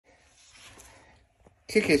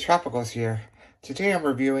TK Tropicals here. Today I'm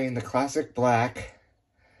reviewing the classic black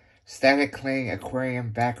static cling aquarium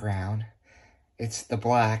background. It's the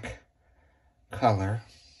black color.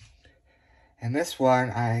 And this one,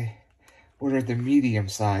 I ordered the medium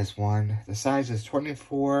size one. The size is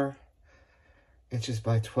 24 inches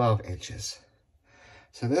by 12 inches.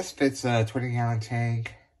 So this fits a 20-gallon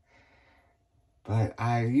tank. But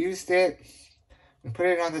I used it and put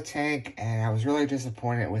it on the tank, and I was really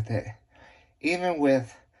disappointed with it. Even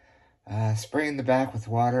with spraying the back with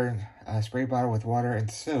water, spray bottle with water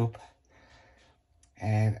and soap,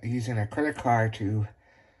 and using a credit card to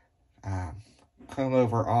comb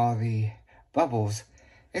over all the bubbles,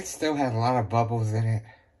 it still had a lot of bubbles in it.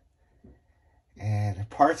 And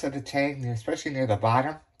parts of the tank, especially near the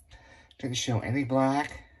bottom, didn't show any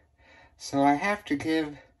black. So I have to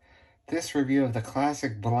give this review of the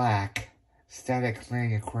classic black static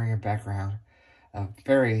cling aquarium background a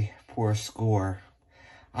very poor score.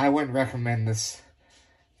 I wouldn't recommend this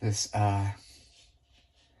to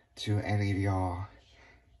any of y'all.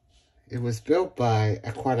 It was built by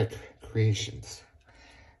Aquatic Creations,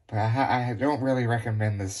 but I don't really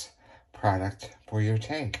recommend this product for your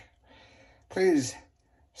tank. Please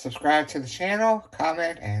subscribe to the channel,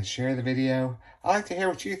 comment, and share the video. I'd like to hear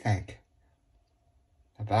what you think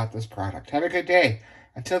about this product. Have a good day.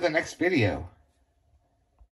 Until the next video.